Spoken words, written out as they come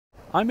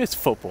I miss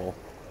football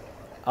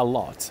a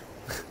lot.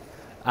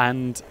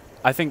 And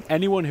I think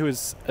anyone who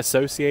is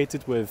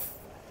associated with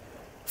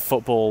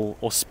football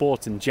or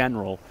sport in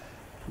general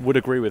would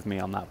agree with me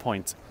on that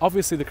point.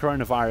 Obviously, the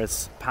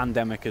coronavirus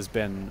pandemic has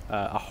been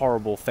a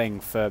horrible thing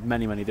for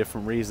many, many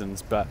different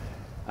reasons,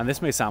 and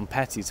this may sound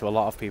petty to a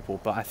lot of people,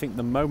 but I think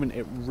the moment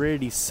it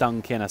really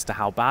sunk in as to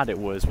how bad it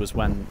was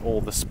when all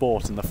the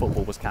sport and the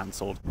football was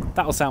cancelled.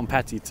 That'll sound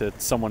petty to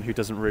someone who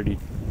doesn't really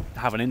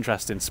have an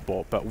interest in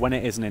sport, but when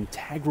it is an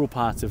integral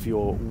part of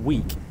your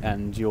week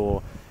and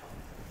your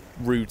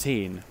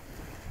routine,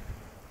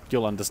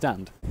 you'll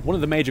understand. One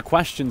of the major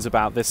questions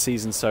about this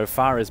season so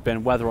far has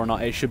been whether or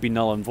not it should be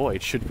null and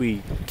void. Should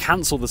we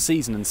cancel the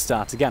season and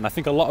start again? I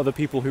think a lot of the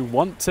people who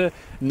want to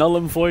null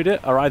and void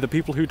it are either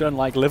people who don't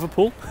like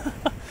Liverpool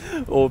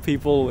or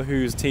people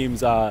whose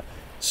teams are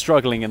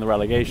struggling in the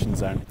relegation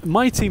zone.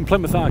 My team,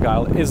 Plymouth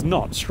Argyle, is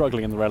not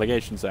struggling in the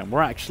relegation zone.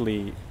 We're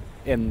actually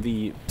in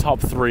the top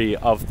 3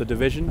 of the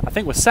division. I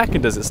think we're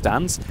second as it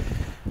stands,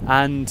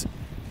 and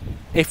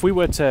if we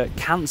were to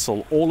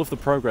cancel all of the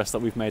progress that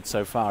we've made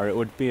so far, it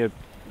would be a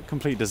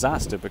complete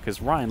disaster,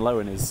 because Ryan Lowe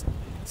and his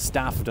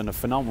staff have done a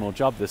phenomenal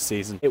job this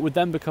season. It would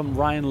then become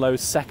Ryan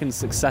Lowe's second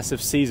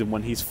successive season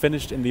when he's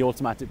finished in the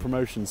automatic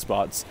promotion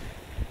spots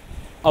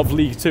of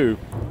League 2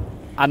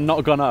 and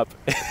not gone up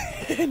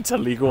into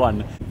League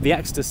 1. The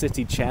Exeter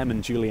City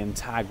chairman, Julian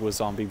Tagg, was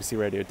on BBC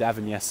Radio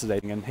Devon yesterday,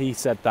 and he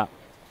said that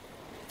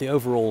the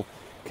overall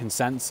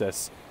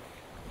consensus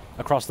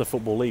across the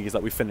Football League is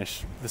that we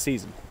finish the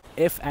season.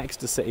 If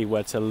Exeter City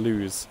were to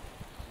lose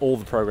all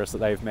the progress that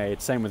they've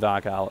made, same with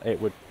Argyle,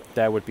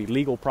 there would be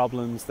legal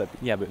problems,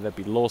 there'd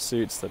be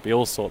lawsuits, there'd be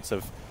all sorts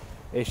of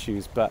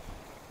issues. But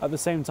at the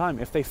same time,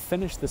 if they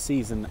finish the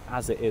season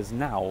as it is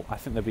now, I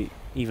think there'd be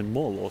even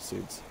more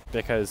lawsuits,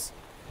 because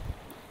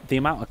the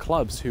amount of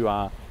clubs who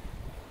are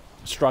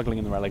struggling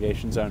in the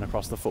relegation zone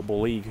across the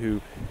Football League,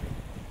 who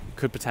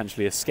could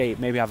potentially escape,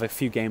 maybe have a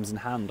few games in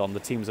hand on the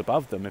teams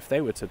above them, if they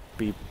were to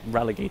be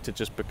relegated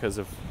just because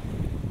of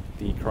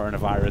the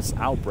coronavirus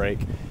outbreak,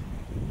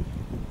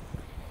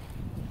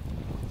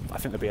 I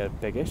think there'd be a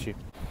big issue.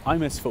 I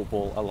miss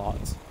football a lot.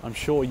 I'm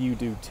sure you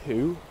do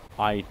too.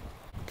 I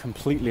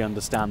completely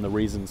understand the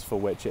reasons for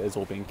which it is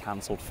all being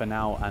cancelled for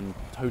now and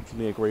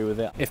totally agree with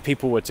it. If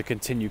people were to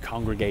continue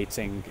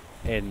congregating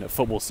in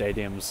football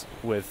stadiums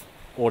with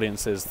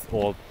audiences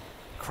or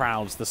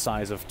crowds the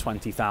size of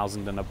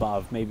 20,000 and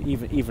above, maybe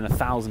even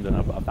 1,000 and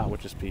above, that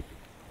would just be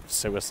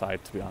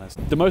suicide, to be honest.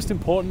 The most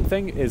important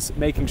thing is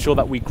making sure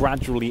that we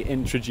gradually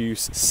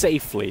introduce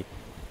safely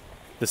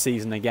the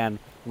season again,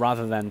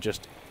 rather than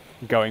just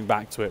going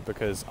back to it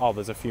because, oh,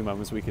 there's a few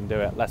moments we can do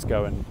it, let's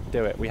go and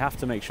do it. We have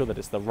to make sure that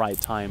it's the right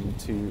time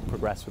to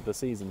progress with the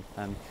season,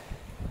 and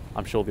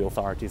I'm sure the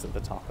authorities at the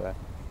top are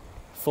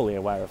fully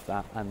aware of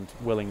that and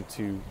willing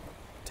to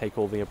take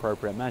all the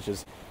appropriate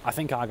measures. I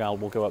think Argyle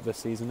will go up this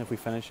season if we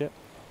finish it.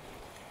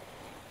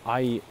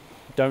 I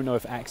don't know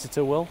if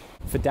Exeter will.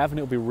 For Devon,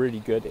 it would be really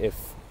good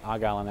if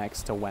Argyle and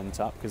Exeter went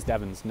up, because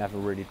Devon's never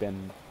really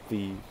been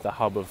the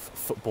hub of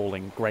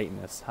footballing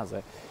greatness, has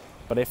it?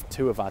 But if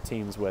 2 of our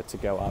teams were to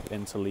go up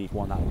into League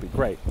 1, that would be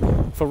great.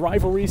 For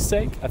rivalry's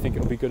sake, I think it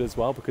would be good as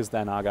well, because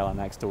then Argyle and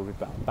Exeter will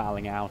be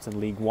battling out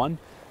in League 1.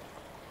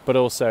 But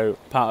also,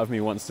 part of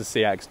me wants to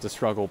see Exeter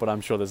struggle, but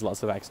I'm sure there's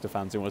lots of Exeter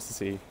fans who wants to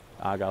see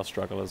Argyle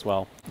struggle as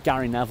well.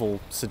 Gary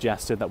Neville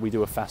suggested that we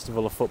do a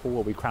festival of football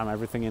where we cram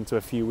everything into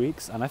a few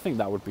weeks, and I think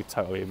that would be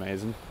totally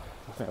amazing.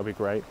 I think it would be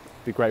great.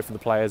 It'd be great for the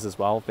players as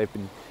well. They've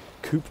been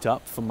cooped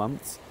up for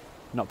months,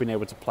 not been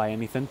able to play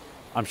anything.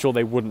 I'm sure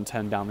they wouldn't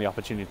turn down the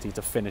opportunity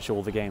to finish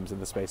all the games in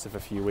the space of a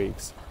few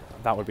weeks.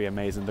 That would be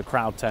amazing. The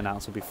crowd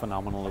turnouts would be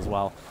phenomenal as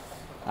well,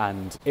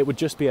 and it would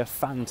just be a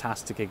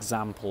fantastic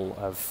example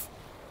of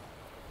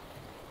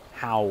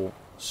how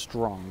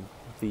strong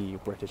the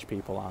British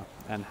people are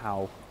and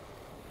how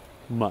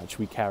much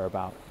we care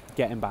about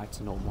getting back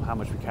to normal, how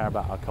much we care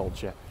about our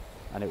culture.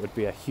 And it would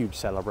be a huge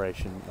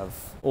celebration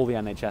of all the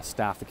NHS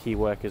staff, the key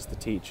workers, the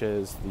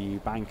teachers, the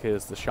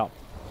bankers, the shop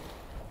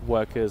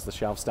workers, the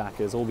shelf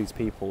stackers, all these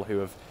people who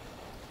have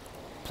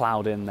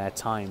ploughed in their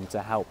time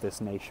to help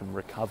this nation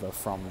recover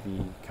from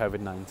the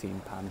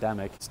COVID-19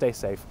 pandemic. Stay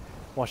safe,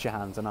 wash your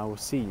hands, and I will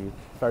see you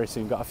very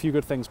soon. Got a few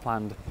good things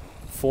planned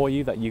for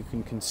you that you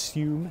can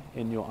consume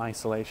in your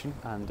isolation,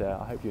 and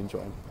I hope you enjoy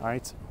them. All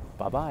right,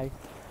 bye-bye.